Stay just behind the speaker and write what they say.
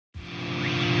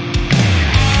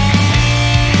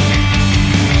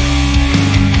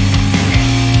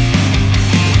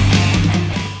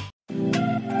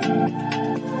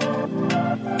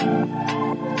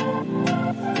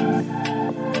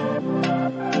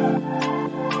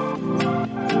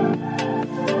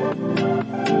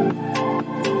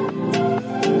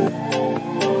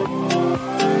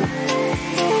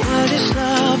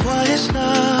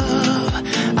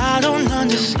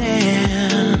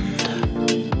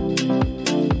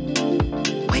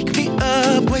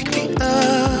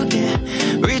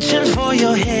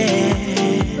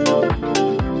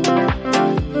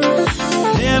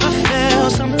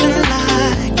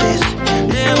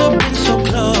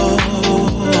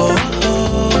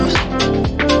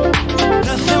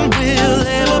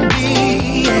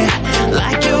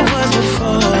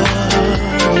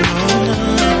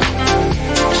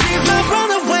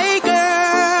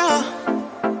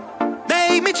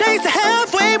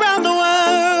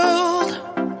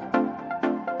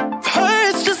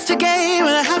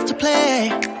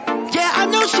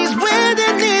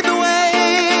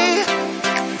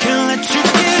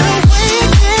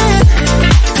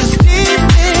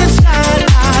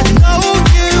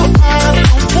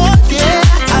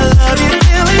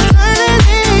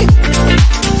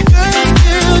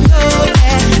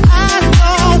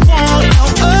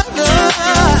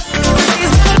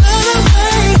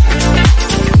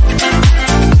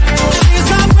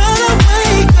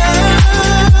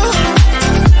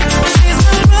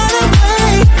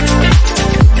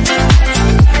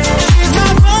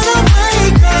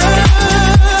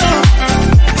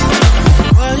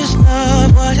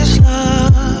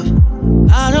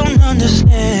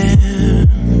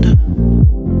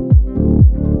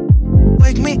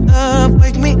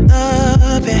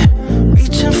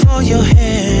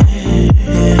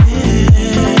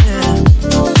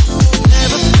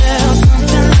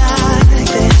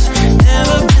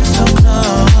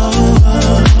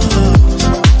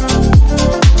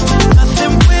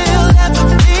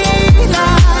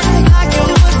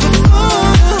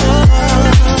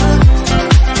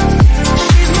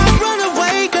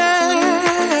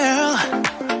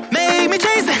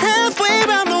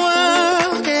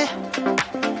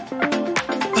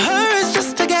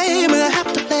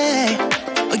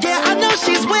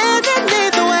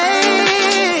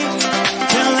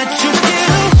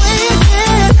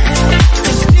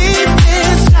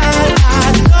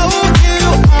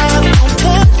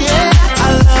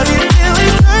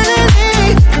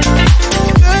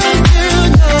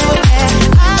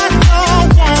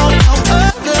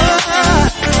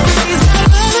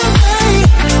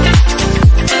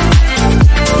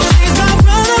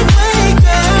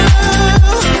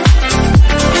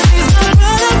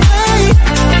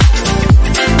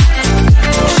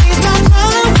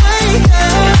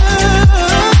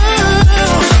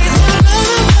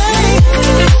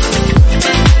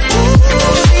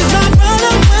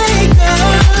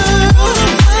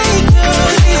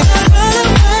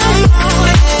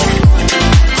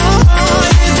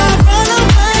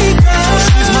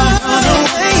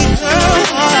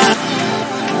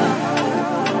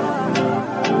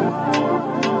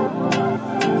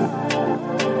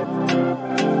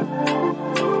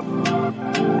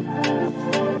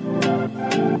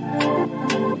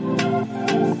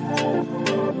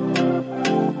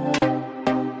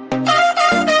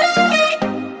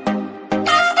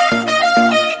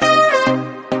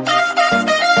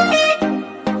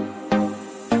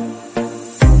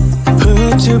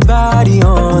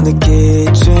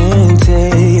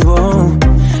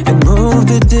move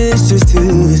the dishes to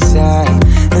the side.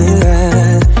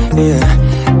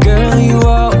 Yeah. Girl, you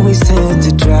always tend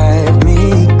to drive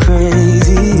me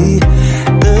crazy,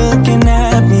 looking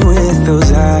at me with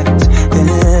those eyes.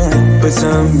 Put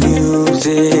some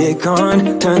music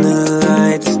on, turn the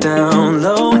lights down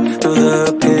low, throw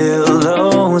the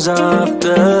pillows off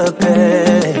the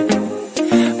bed,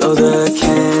 blow the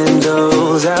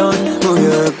candles out, move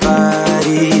your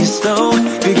body slow.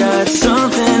 If you got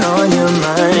something on your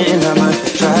mind, I'ma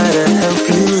try to help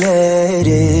you let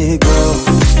it go.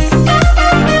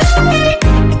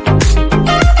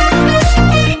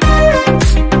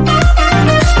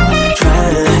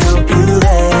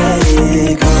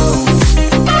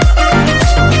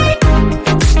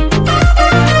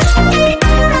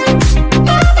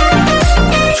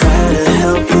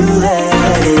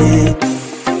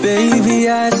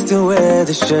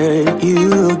 The shirt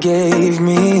you gave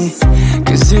me,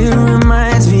 'cause it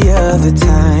reminds me of the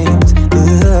times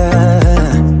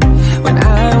when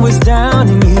I was down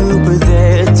and you were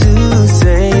there to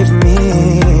save me,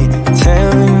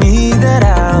 telling me that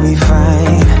I'll be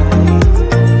fine.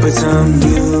 Put some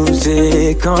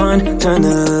music on, turn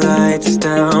the lights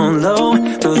down low,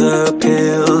 throw the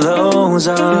pillows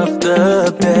off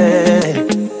the bed,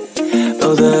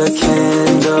 blow the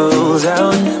candles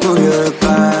out, move your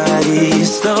body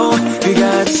slow. If you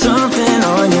got something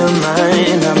on your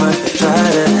mind, I'ma try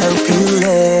to help you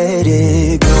let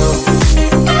it go.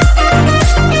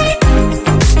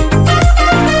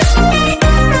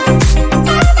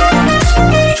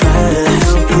 Try to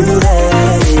help you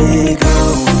let it go.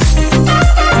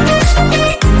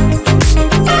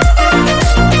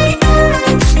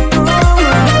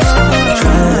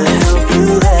 Try to help you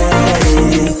let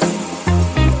it go.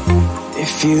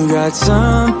 If you got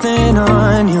something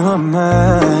on your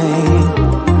mind,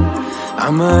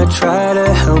 I'ma try to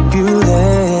help you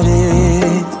let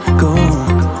it go.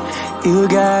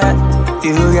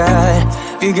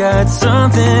 You got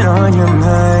something on your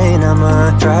mind,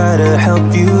 I'ma try to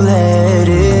help you let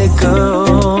it go.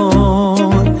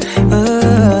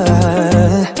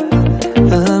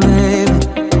 Baby,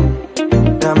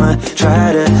 I'ma try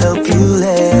to help you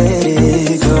let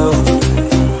it go.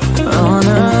 Oh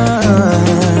no.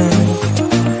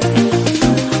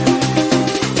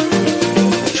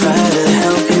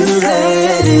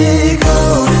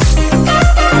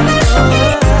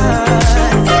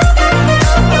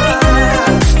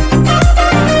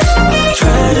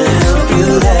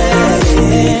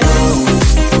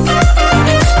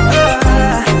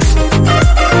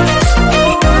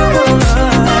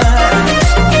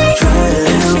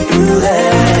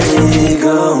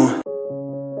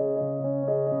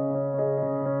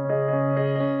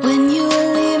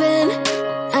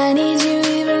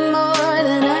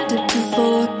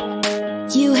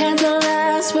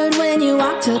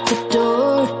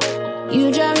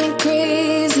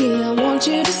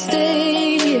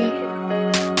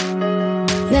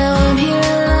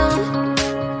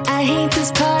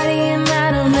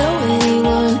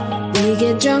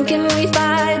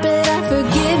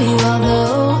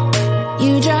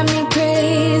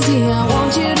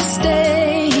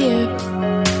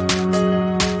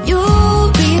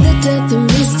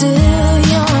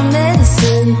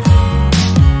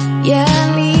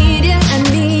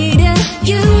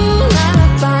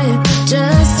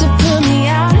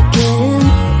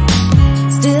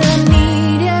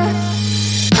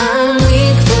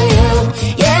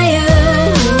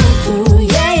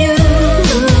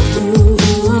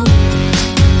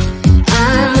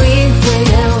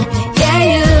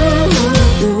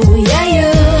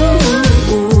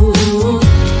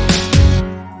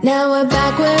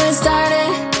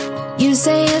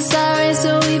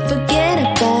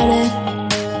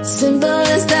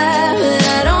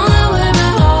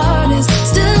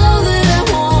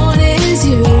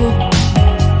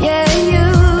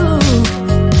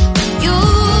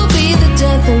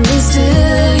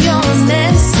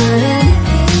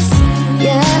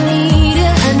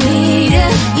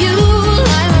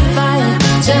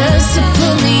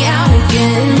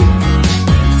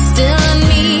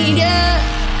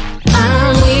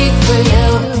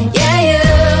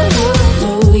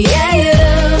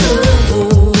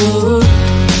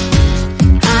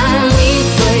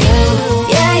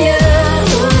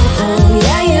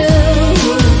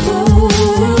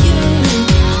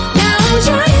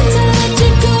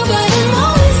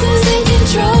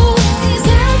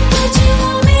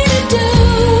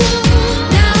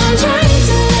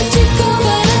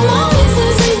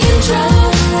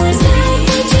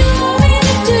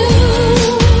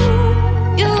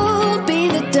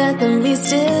 death and be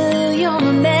still, you're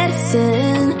my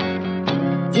medicine.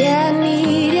 Yeah, I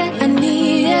need